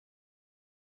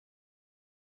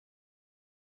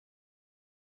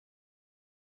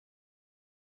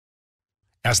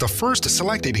As the first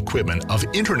selected equipment of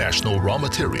international raw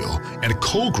material and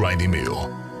coal grinding mill,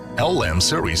 LM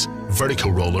Series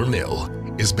vertical roller mill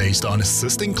is based on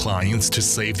assisting clients to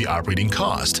save the operating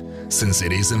cost since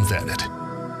it is invented,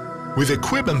 with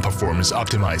equipment performance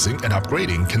optimizing and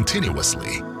upgrading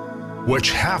continuously,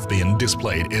 which have been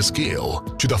displayed at scale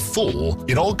to the full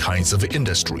in all kinds of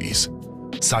industries,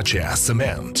 such as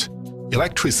cement,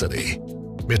 electricity,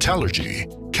 metallurgy,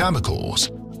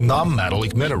 chemicals,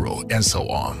 non-metallic mineral, and so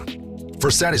on,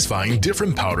 for satisfying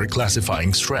different powder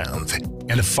classifying strength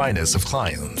and fineness of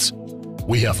clients.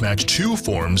 We have matched two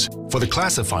forms for the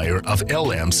classifier of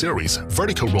LM Series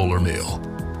vertical roller mill.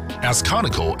 As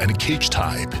conical and cage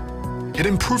type, it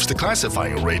improves the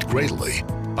classifier rate greatly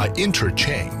by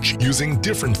interchange using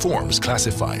different forms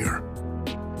classifier.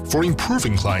 For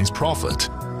improving clients' profit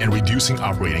and reducing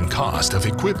operating cost of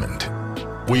equipment,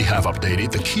 we have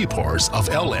updated the key parts of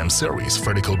LM Series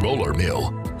vertical roller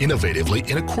mill innovatively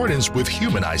in accordance with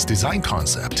humanized design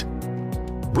concept.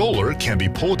 Roller can be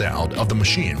pulled out of the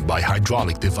machine by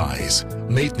hydraulic device.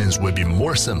 Maintenance will be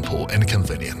more simple and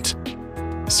convenient.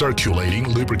 Circulating,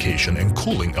 lubrication, and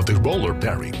cooling of the roller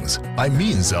bearings by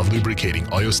means of lubricating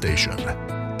oil station.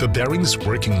 The bearing's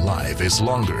working life is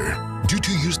longer due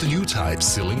to use the new type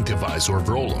sealing device or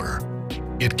roller.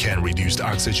 It can reduce the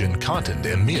oxygen content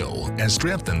in mill and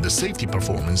strengthen the safety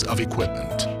performance of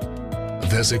equipment.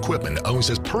 This equipment owns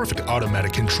a perfect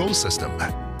automatic control system,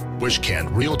 which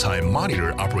can real-time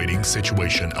monitor operating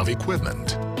situation of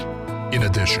equipment. In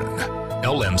addition,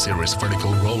 LM Series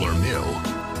vertical roller mill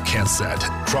can set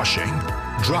crushing,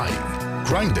 drying,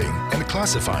 grinding, and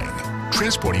classifying,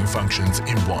 transporting functions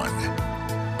in one.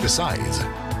 Besides,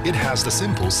 it has the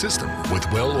simple system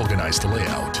with well-organized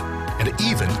layout and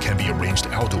even can be arranged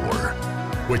outdoor,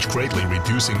 which greatly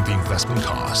reducing the investment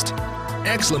cost.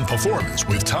 Excellent performance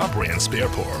with top brand spare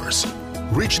parts.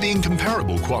 Reach the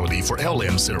incomparable quality for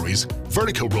LM Series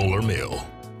vertical roller mill.